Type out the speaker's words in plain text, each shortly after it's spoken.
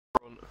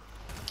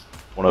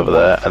One over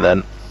there, and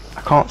then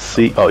I can't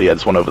see. Oh yeah,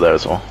 there's one over there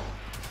as well.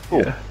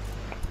 Yeah.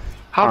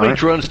 How many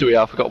drones do we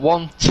have? We've got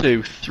 1,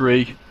 2,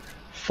 3,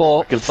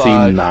 4, I can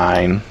 5. see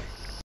 9.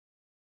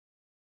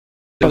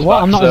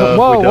 What? I'm not.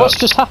 Whoa! What's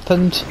just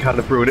happened? Kind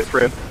of ruined it for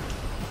him.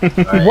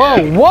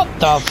 Whoa! What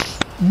the?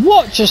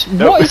 What just?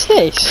 Nope. What is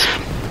this?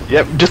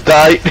 Yep, just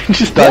die.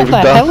 Just die. What We've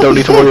the done. hell Don't is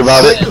need to worry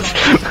about this?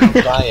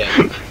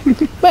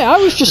 it. Mate, I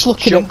was just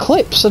looking at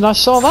clips and I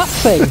saw that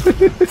thing.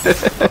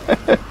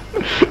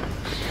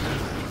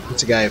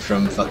 It's a guy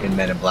from fucking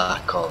Men in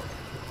Black called.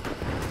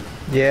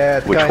 Yeah,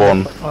 the Which guy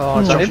one? That,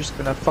 oh, Josh is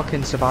gonna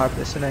fucking survive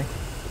this, isn't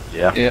he?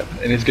 Yeah. Yep,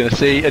 and he's gonna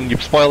see, and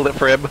you've spoiled it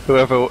for him,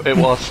 whoever it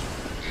was.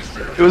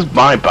 It was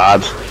my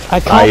bad. I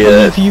can't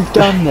believe you've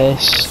done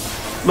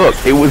this. Look,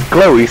 it was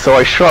glowy, so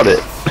I shot it.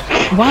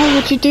 Why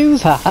would you do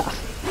that?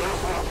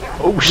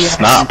 Oh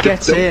snap!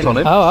 Get in. On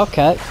him. Oh,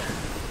 okay.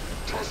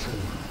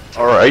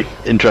 Alright,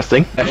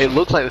 interesting. It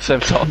looks like the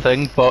same sort of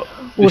thing, but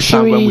Well, this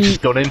time should when we we-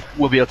 stun him,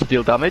 we'll be able to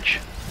deal damage.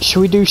 Should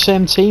we do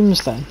same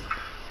teams then?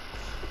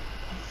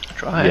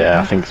 Try Yeah,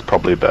 I it. think it's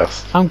probably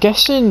best. I'm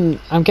guessing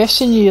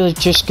you're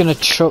just gonna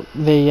chuck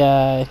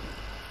the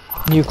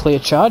nuclear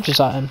charges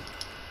at him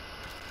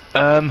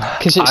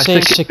because it I says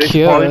think at this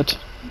secured. point,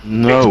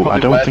 No, it's I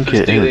probably don't worth think us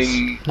it is.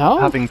 dealing- No?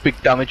 Having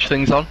big damage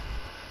things on.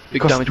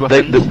 Big damage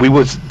They, weapons. we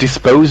was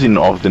disposing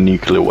of the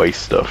nuclear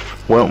waste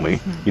stuff, weren't we?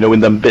 You know,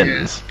 in them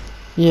bins.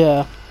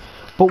 Yeah,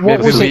 but what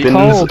Maybe was we it bins-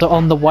 called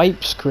on the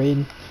wipe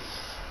screen?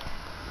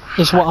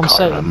 Is what I'm Can't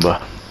saying.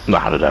 remember. No,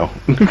 I don't know.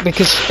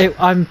 Because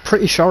I'm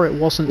pretty sure it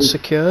wasn't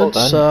secured. Hold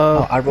on.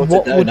 So I wrote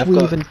what it down. would I've we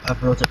got, even?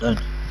 I've wrote it down.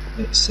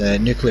 It's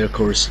nuclear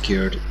core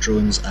secured,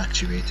 drones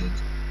activated,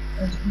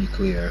 and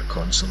nuclear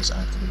consoles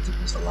activated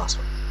was the last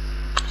one.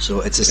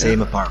 So it's the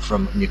same apart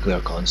from nuclear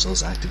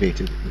consoles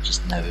activated, which is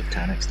now Tanix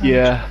damage.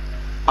 Yeah.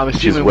 I'm is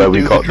assuming where we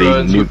we do got the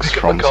drones, we nukes pick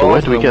up from, the so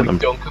where cores do we and get we them?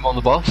 dunk him on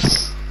the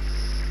boss.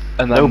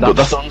 And then No, but that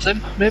that's- stuns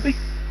him, maybe?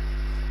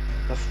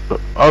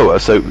 Oh,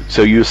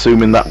 so you're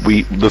assuming that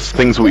the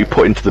things that we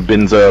put into the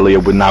bins earlier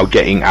we're now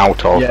getting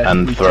out of Yeah,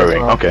 and we throwing. take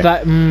them out. Okay.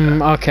 That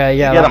okay,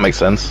 yeah, Yeah, that makes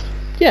sense.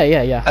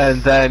 yeah.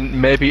 And then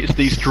maybe it's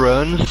these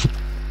drones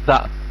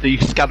that the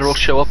scanner will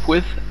show up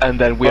with, and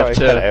then we have Alright,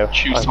 to hello.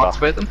 choose I'm to back.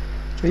 activate them.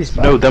 He's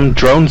back. No, them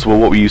drones were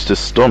what we used to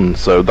stun,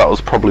 so that was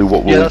probably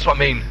what we. Yeah, that's what I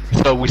mean.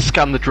 So we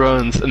scan the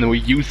drones, and then we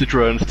use the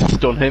drones to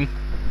stun him.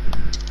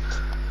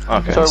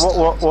 Okay. So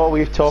what are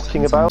we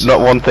talking about? Not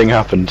one thing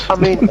happened. I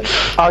mean,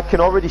 I can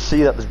already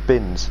see that there's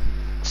bins.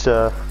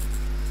 So,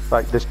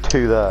 like, there's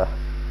 2 there.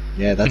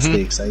 Yeah, that's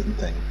the exciting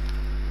thing.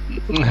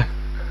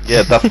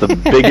 Yeah, that's the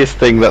biggest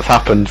thing that's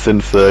happened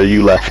since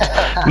you left. Those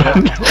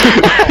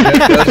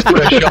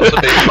first shots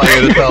of being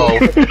fired at all.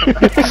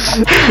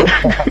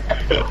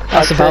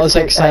 That's about as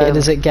take it, excited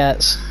as it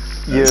gets.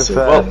 You've,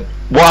 Well,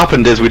 what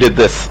happened is we did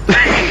this.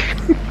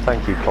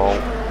 thank you, Paul.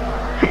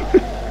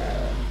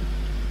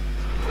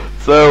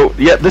 So,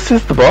 yeah, this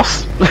is the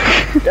boss.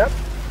 Yep.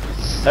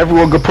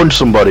 Everyone go punch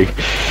somebody.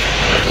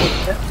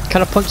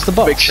 Can I punch the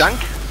box? Big shank.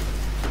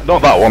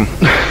 Not that one.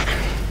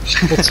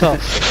 What's up?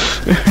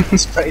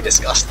 It's pretty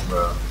disgusting,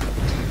 bro.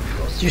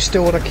 Do you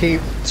still want to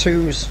keep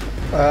 2s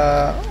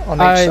on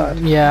each side?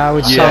 Yeah, I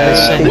would say Yeah, the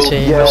same well,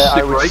 team. Yeah, I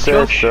Stick would right, say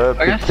Josh, so,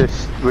 I guess?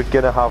 because we're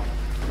gonna have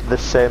the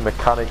same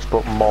mechanics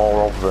but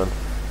more of them,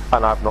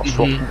 and I've not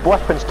swapped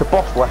weapons to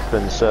boss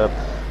weapons, so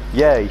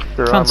yay.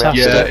 Fantastic.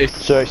 Yeah, if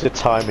So it's a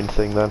timing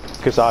thing then,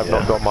 because I've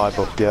not got my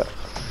buff yet.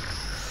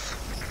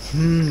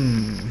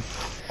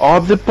 Are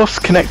the buffs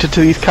connected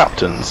to these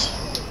captains?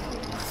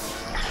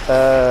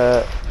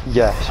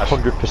 Yes,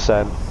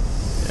 100%.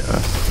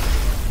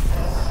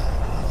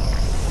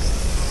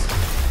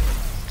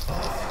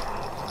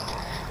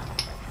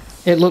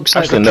 It looks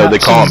like Actually, the no, they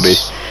can't be.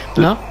 captains-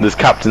 No? There's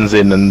captains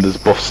in and there's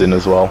buffs in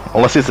as well.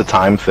 Unless it's a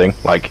time thing,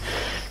 like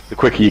the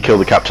quicker you kill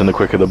the captain, the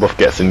quicker the buff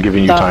gets in,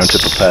 giving you time to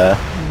That's- prepare.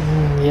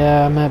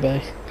 Yeah,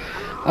 maybe.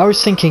 I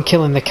was thinking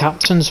killing the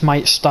captains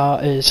might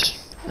start as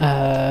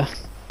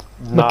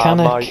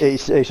mechanic.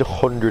 It's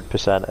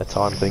 100% a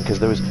time thing, because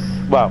there was,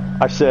 well,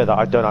 I say that,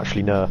 I don't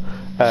actually know,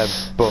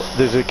 but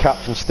there's a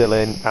captain still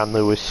in, and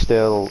there was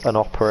still an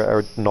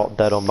operator not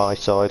dead on my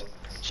side,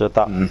 so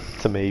that,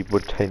 to me,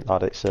 would hint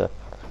that it's a...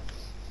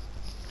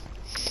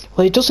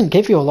 Well, it doesn't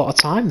give you a lot of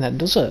time then,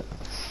 does it?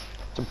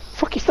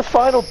 Fuck, it's the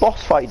final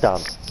boss fight, Dan!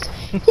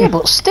 Yeah,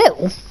 but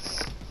still.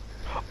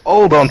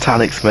 Hold on,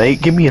 Tanix,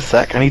 mate. Give me a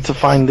sec. I need to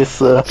find this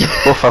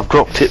buff. I've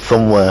dropped it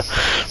somewhere.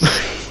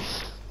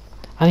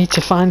 I need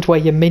to find where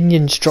your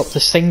minions drop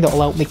this thing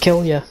that'll help me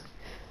kill you.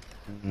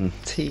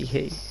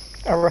 Tee-hee.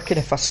 I reckon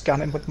if I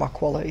scan him with my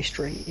quality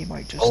street, he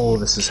might just... Oh,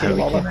 this is how kill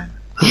we all came of-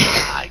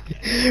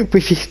 in.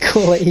 With your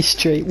quality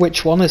street,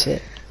 which one is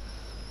it?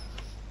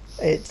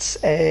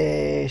 It's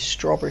a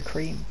strawberry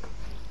cream.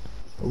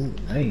 Oh,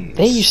 nice.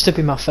 They used to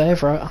be my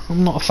favourite.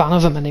 I'm not a fan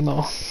of them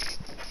anymore.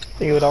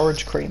 Are you an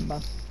orange cream,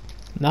 man?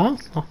 No?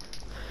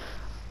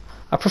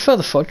 I prefer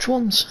the fudge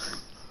ones.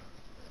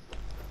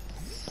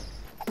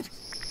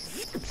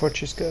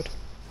 Fudge is good.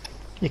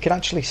 You can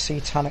actually see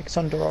Taniks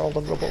under all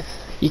the rubble.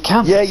 You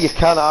can. Yeah, you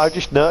can. I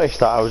just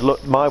noticed that.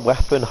 My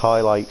weapon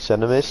highlights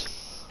enemies.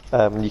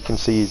 You can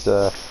see his,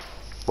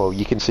 well,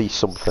 you can see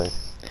something.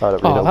 I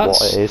don't really know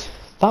what it is.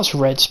 That's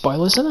red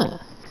spoil, isn't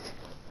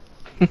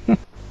it?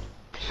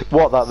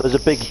 What, that there's a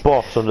big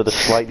boss under the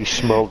slightly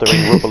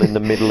smouldering rubble in the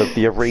middle of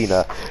the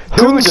arena?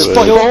 Who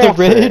spoiled the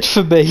raid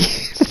for me?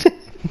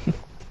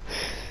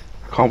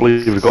 I can't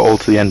believe we got all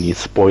to the end and you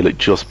spoil it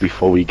just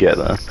before we get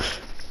there.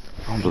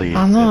 I can't believe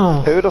I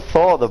know. Who'd have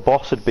thought the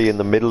boss would be in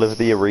the middle of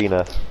the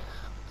arena?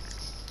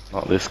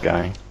 Not this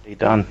guy. Hey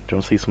Dan, do you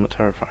want to see something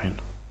terrifying?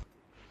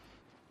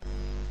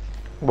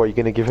 What, are you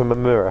going to give him a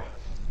mirror?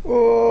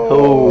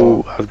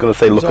 Oh, I was going to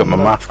say look at my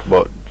mask,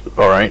 but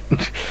alright.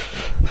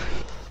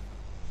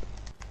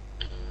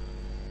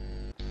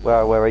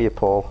 Where are you,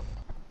 Paul?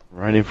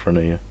 Right in front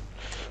of you.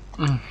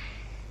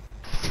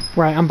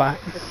 Right, I'm back.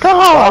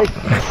 That is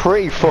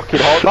pretty fucking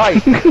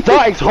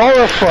that is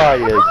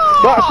horrifying!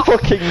 That's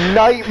fucking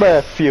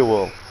nightmare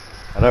fuel!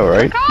 I know,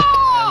 right?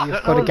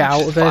 You've got to get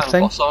out of there,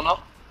 thing. Boss or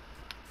not?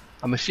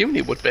 I'm assuming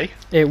it would be.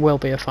 It will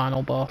be a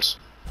final boss.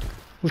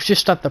 We've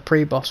just had the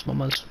pre-boss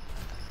mummers.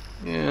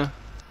 Yeah.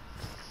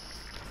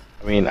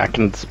 I mean, I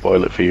can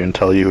spoil it for you and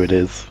tell you it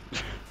is.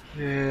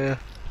 Yeah.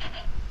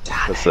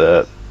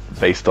 It's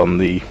based on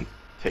the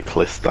tick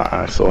list that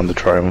I saw in the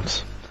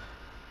Triumphs.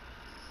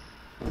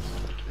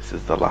 This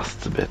is the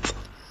last bit.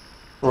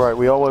 Right,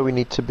 we are where we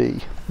need to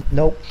be.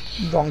 Nope,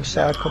 wrong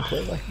side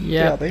completely.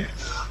 Yeah. BRB.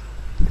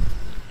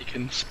 You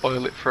can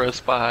spoil it for us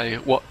by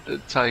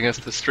telling us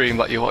the stream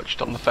that you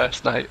watched on the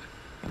first night.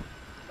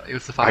 It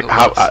was the final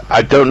boss.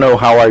 I don't know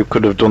how I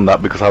could have done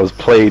that because I was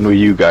playing with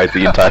you guys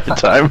the entire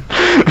time.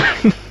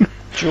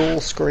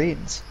 Dual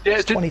screens. Yeah,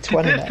 it's did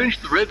 2020 they now. finish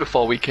the raid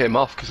before we came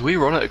off? Because we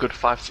were on it a good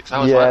 5-6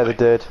 hours. Yeah, weren't they we?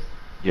 did.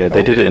 Yeah,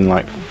 they did it in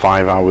like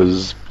 5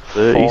 hours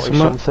 30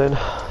 something.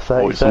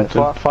 30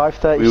 something.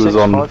 5:36, We was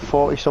on-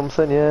 5:40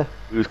 something, yeah.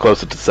 It was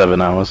closer to 7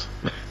 hours.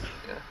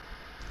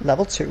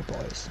 Level 2,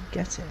 boys.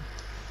 Get in.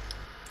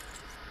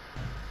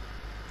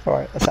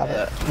 Alright, let's have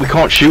it. We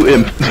can't shoot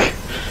him.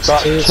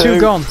 That's Two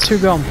gone, two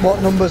gone.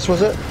 What numbers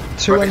was it?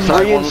 2 and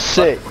 3 and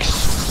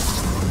 6.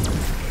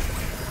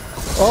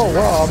 Oh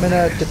wow, I'm in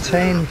a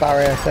detain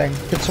barrier thing.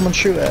 Did someone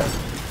shoot it?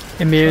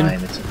 Immune.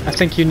 Fine, it's okay. I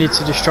think you need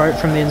to destroy it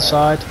from the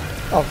inside.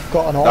 I've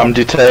got an orb. I'm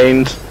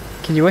detained.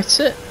 Can you hit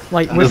it?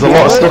 Like There's with a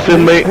lot of stuff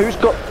in me. Who's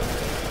got...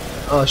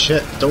 Oh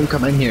shit, don't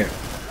come in here.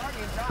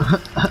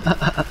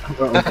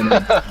 We're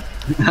opening.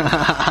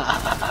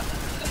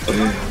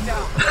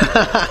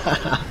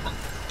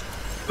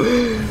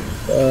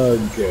 Oh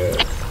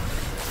god.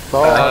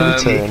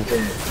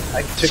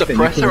 I took the Suppressor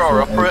nuclear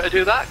or out. operator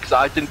do that? Because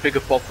I didn't pick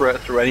up operator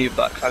through any of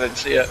that because I didn't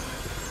see it.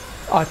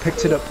 I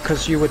picked it up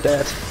because you were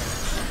dead.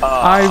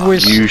 I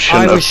was You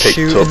shouldn't have picked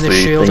shooting up the the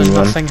shield thing and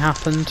then. nothing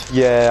happened.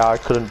 Yeah, I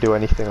couldn't do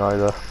anything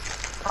either.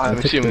 I'm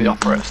assuming the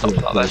operator stopped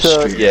that then.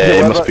 So, Yeah, it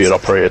whoever- must be an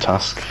operator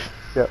task.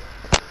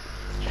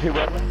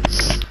 Whoever...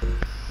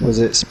 Was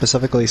it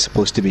specifically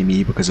supposed to be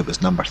me because it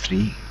was number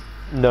 3?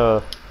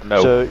 No.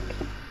 No. So,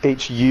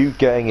 it's you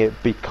getting it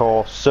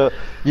because... So,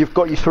 you've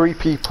got your 3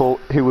 people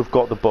who have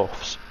got the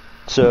buffs.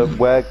 So,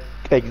 we're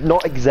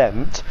not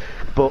exempt,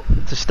 but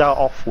to start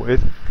off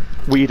with,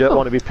 we don't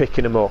want to be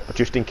picking them up,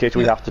 just in case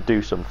we have to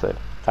do something.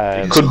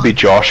 Could be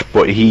Josh,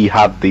 but he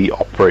had the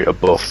operator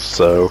buff,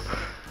 so...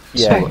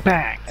 Yeah.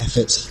 If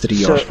it's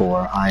 3 or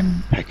 4,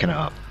 I'm picking it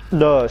up.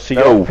 No, so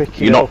No, you're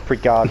picking you're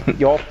it not. up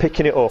you're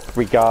picking it up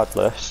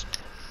regardless,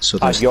 So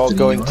and there's you're 3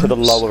 going to the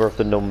orbs. lower of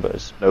the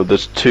numbers. No,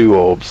 there's 2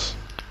 orbs.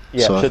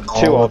 Yeah, so so if 2 all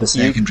of the orbs.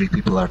 You, secondary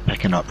people are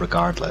picking up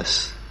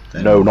regardless.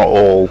 Then No, not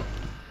all.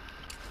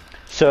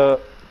 so,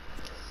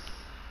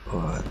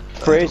 Oh,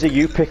 Fraser,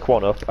 you pick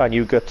one up and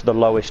you go to the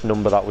lowest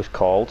number that was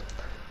called.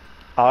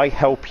 I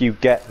help you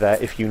get there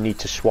if you need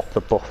to swap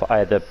the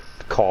the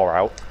core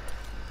out.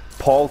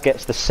 Paul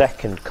gets the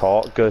second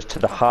core, goes to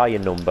the higher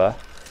number,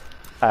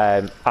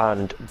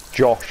 and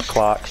Josh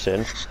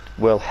Clarkson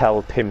will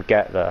help him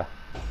get there.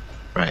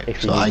 right, if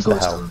he so I needs go the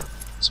help. to...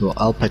 So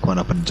I'll pick one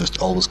up and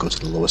just always go to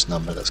the lowest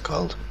number that's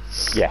called.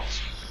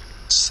 Yes.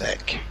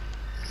 Sick.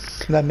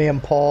 And then me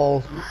and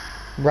Paul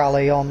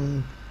rally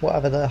on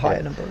whatever the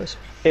higher number is.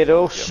 It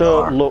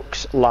also Yeah.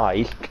 looks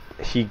like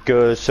he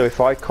goes, so if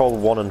I call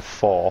 1 and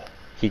 4,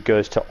 he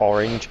goes to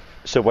orange.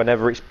 So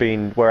whenever it's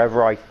been,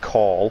 wherever I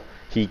call,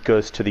 he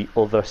goes to the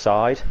other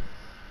side.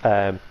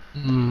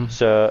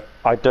 So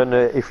I don't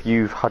know if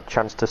you've had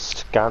chance to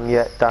scan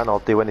yet, Dan, or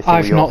do anything with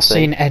I've your not thing.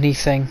 seen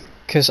anything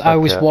because I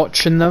was Okay.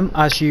 watching them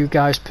as you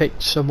guys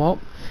picked some up.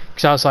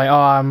 Because I was like,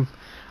 oh,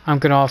 I'm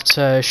gonna have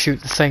to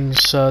shoot the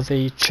things so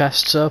the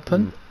chest's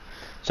open.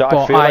 So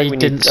But feel like I we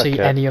didn't need, see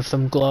okay. any of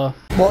them glow.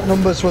 What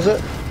numbers was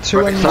it?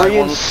 2 and 3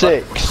 and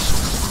 6.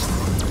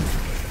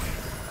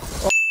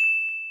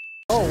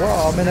 Oh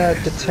wow, I'm in a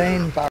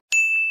detain barrier.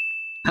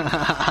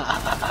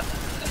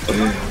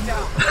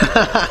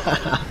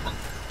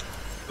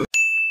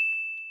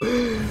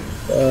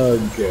 Oh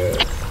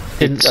god.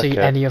 Didn't see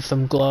Okay. any of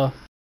them glow.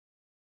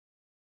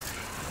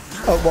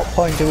 At what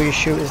point do we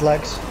shoot his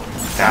legs?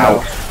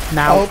 Now.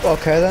 Now. Oh,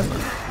 okay then.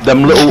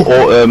 Them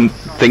little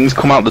things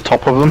come out the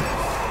top of them.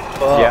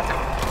 Yeah.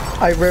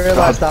 I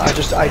realised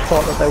that. I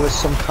thought that there was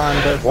some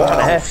kind of. What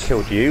on earth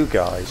killed you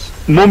guys?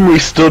 Mumry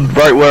stood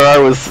right where I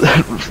was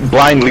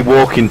blindly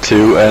walking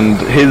to, and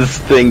his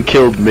thing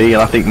killed me,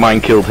 and I think mine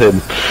killed him.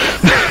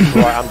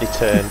 Right, I'm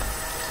determined.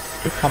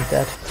 I'm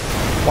dead.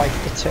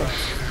 Wife the two.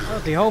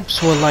 Oh, the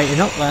orbs were lighting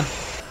up then.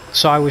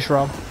 So I was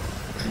wrong.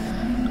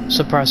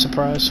 Surprise,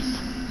 surprise.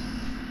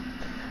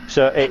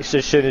 So it's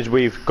as soon as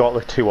we've got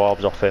the 2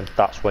 orbs off him,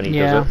 that's when he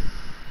does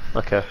it?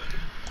 Okay.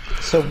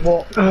 So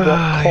what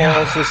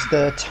causes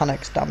the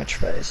Taniks damage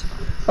phase?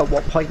 At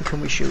what point can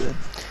we shoot him?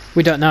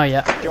 We don't know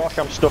yet. Josh,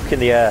 I'm stuck in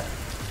the air.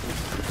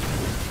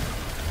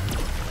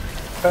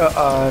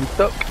 I'm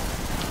stuck.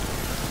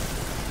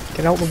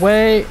 Get out of the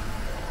way.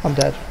 I'm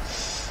dead.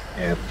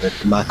 Yeah,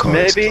 but my car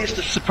Maybe it's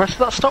the suppressor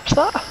that stops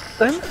that,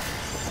 then?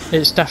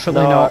 It's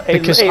definitely not,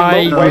 because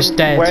I was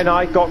dead. When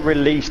I got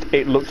released,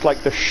 it looked like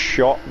the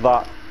shot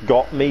that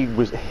got me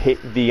was hit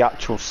the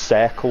actual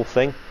circle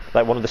thing.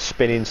 Like one of the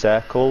spinning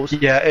circles.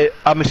 Yeah,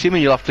 I'm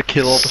assuming you'll have to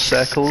kill all the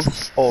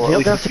circles. Or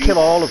You'll have to kill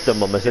all of them,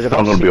 Mummers. There's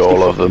about not gonna be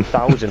all of them.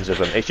 thousands of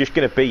them. It's just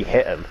going to be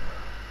hit them.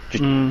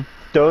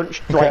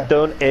 Just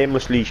don't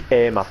aimlessly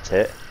aim at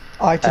it.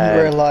 I didn't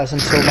realise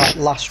until that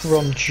last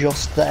run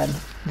just then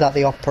that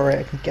the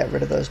operator can get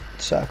rid of those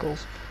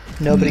circles.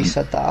 Nobody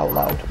said that out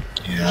loud.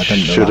 Yeah, I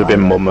didn't know Should have that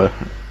been either.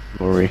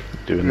 Mumry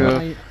doing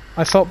that.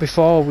 I thought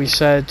before we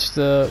said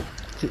that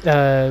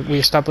we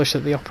established that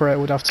the operator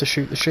would have to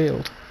shoot the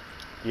shield.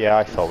 Yeah,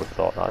 I thought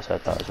that. I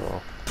said that as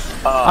well.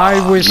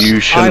 I was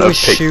shooting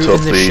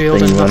the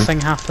shield and nothing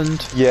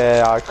happened.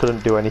 Yeah, I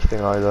couldn't do anything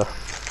either.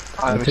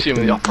 I'm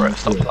assuming the operator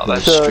stops that then.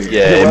 So,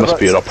 Yeah, it must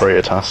be an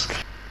operator task.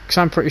 Because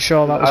I'm pretty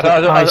sure that was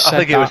I said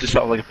think it was that. just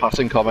sort of like a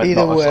passing comment.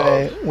 Either not a sort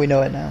way, of- we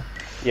know it now.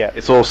 Yeah.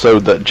 It's also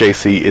that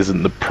JC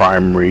isn't the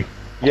primary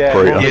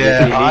operator.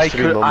 Yeah.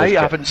 I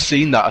haven't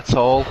seen that at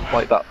all.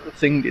 Like that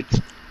thing, it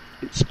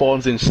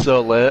spawns in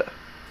so late.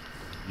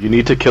 You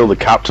need to kill the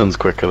captains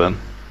quicker then.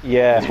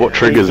 Yeah. It's what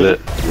triggers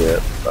it.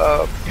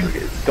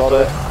 Got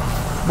it.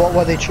 What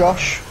were they,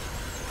 Josh?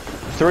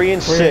 3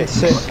 and 3 and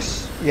 6.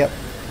 6. Yep.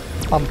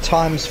 I'm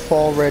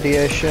 ×4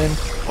 radiation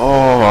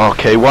Oh,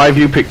 okay. Why have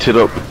you picked it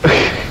up?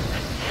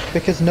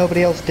 because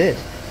nobody else did.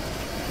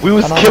 We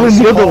was And I killing was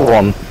the other support.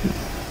 one.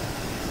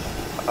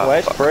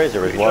 Where's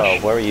Fraser as well?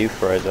 Where are you,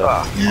 Fraser?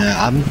 Yeah,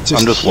 I'm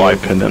I'm just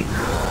wiping it.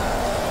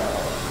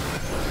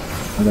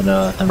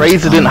 Fraser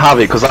Fraser didn't have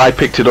it because I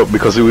picked it up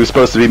because it was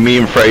supposed to be me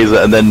and Fraser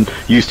and then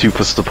used to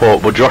for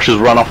support, but Josh has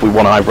run off with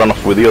one and I've run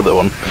off with the other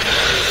one.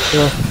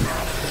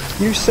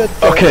 You said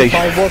that Okay. if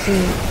I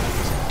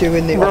wasn't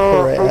doing the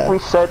operator... we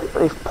said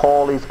if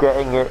Paul is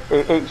getting it,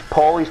 it's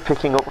Paul is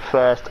picking up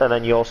first and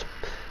then yours.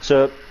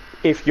 So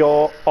if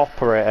you're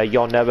operator,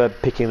 you're never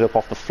picking it up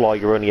off the floor,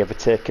 you're only ever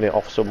taking it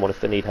off someone if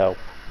they need help.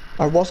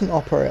 I wasn't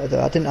operator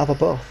though, I didn't have a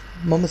buff.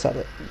 Mum's had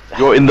it.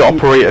 You're in the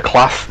operator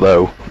class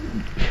though.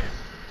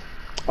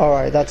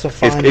 Alright, that's a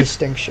fine It's-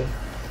 distinction.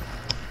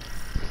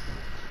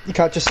 You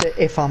can't just say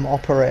if I'm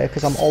operator,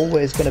 because I'm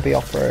always going to be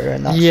operator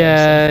in that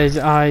sense.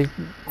 Yeah,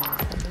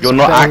 You're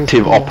not Very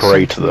active awesome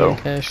operator though.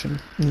 communication.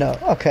 No,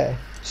 okay.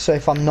 So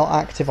if I'm not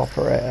active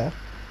operator,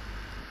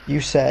 you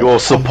said... You're I'm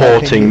supporting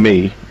helping you.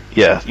 me.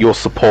 Yeah, you're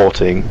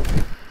supporting.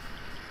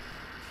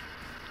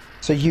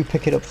 So you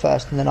pick it up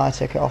first and then I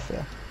take it off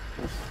you?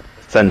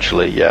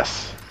 Essentially,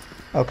 yes.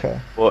 Okay.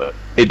 But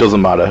it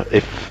doesn't matter.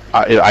 If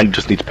I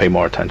just need to pay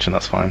more attention,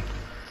 that's fine.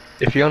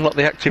 If you're not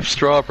the active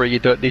strawberry, you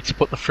don't need to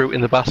put the fruit in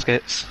the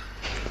baskets.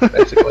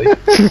 Basically.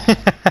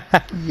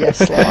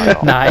 Yes,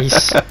 like,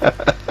 Nice.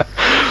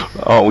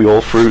 Aren't we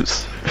all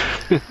fruits?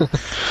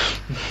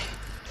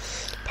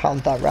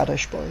 pound that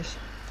radish, boys.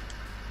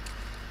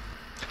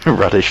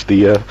 Radish,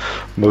 the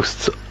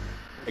most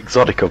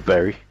exotic of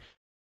berry.